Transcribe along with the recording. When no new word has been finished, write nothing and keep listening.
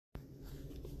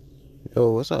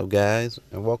Yo, what's up, guys?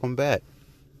 And welcome back.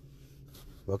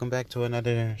 Welcome back to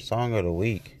another song of the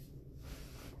week.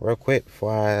 Real quick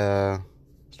before I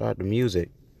start the music,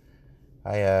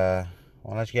 I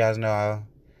want to let you guys know,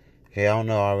 if you don't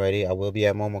know already, I will be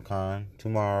at MomoCon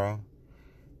tomorrow,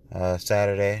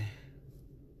 Saturday.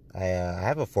 I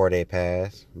have a 4-day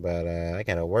pass, but I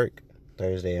gotta work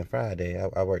Thursday and Friday.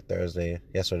 I worked Thursday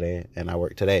yesterday, and I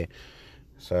work today.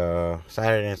 So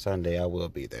Saturday and Sunday, I will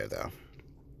be there though.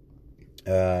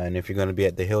 And if you're gonna be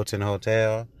at the Hilton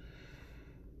Hotel,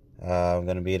 I'm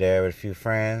gonna be there with a few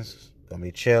friends. Gonna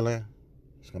be chilling.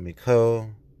 It's gonna be cool.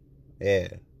 Yeah,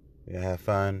 we're gonna have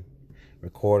fun.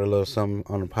 Record a little something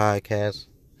on the podcast.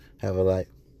 Have a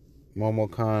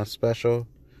MomoCon special,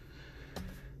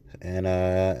 and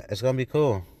it's gonna be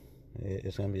cool.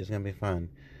 It's gonna be fun.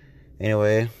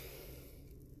 Anyway,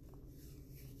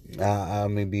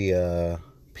 I'm gonna be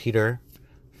Peter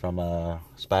from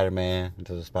Spider-Man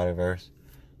Into the Spider-Verse.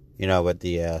 You know, with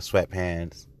the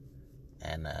sweatpants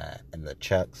and the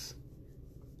chucks.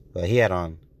 But he had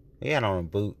on a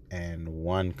boot and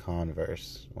one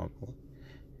Converse.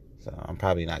 So I'm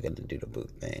probably not gonna do the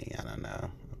boot thing. I don't know.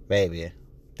 Maybe.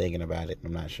 Thinking about it,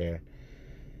 I'm not sure.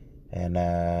 And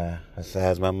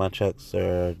besides, my chucks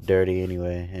are dirty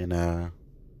anyway. And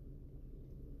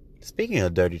speaking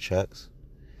of dirty chucks,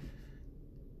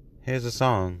 here's a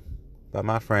song by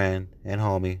my friend and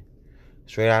homie,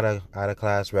 straight out of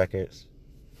Class Records.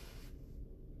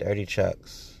 Dirty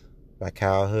Chucks by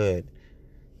Kyle Hood,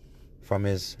 from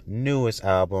his newest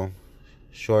album,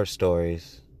 Short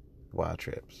Stories, Wild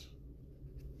Trips.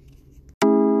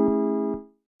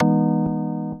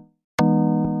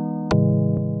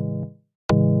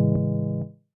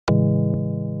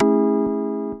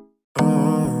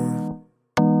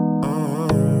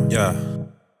 Yeah.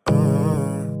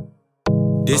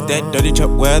 This that dirty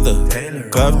truck weather.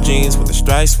 Cuff jeans with a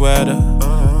striped sweater.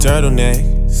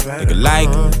 Turtleneck. Nigga like,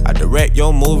 I direct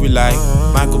your movie like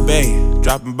Michael Bay.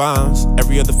 Dropping bombs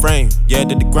every other frame. Yeah,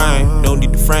 did the grind, don't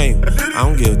need the frame.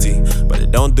 I'm guilty, but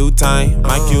it don't do time.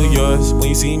 Might kill yours when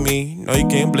you see me. No, you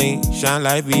can't blink, shine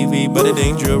like VV, but it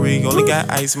ain't jewelry. Only got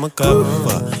ice in my cup.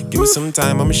 Give me some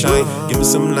time, I'ma shine. Give me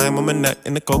some lime, I'm a nut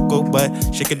in the cocoa butt.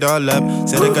 Shake it all up.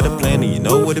 Said I got a plan and you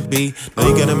know what it be. Know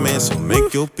you got a man, so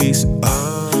make your peace.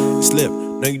 Slip.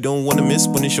 No, you don't wanna miss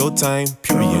when it's your time.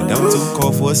 Period. I'm too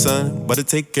cold for a son, but to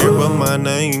take care of mine,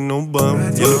 I ain't no bum.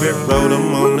 Yellow brick road,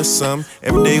 I'm on the sun.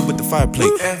 Every day with the fireplace.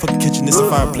 Fuck the kitchen, it's a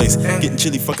fireplace. Getting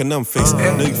chilly, fucking numb face.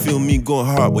 Know you feel me going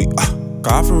hard, wait.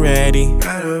 Coffin ready,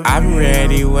 I've been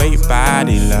ready. Where your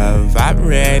body, love? I've been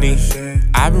ready,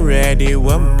 I've been ready.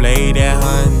 Where my blade at,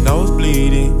 hun? Nose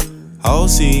bleeding. Hole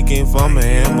seeking for my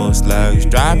ammo slugs.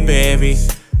 Drop heavy.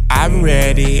 I've been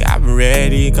ready,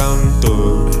 come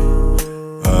through.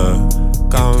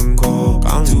 Come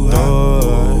through.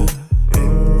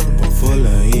 Full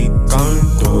of heat, come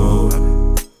through.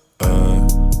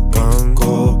 Come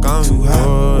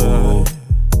through.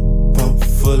 Pump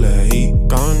full of heat,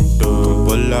 come through.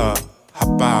 Pull up,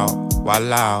 hop out,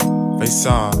 wild out, face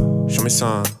off. Show me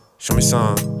some, show me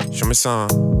some, show me some,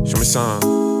 show me some.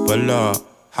 Pull up,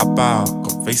 hop out,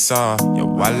 come face off, yo,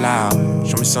 wild out.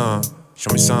 Show me some,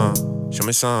 show me some, show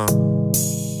me some.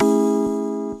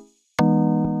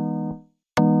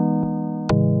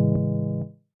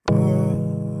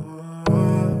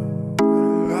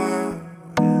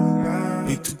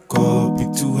 Be too cold, be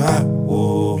too hot.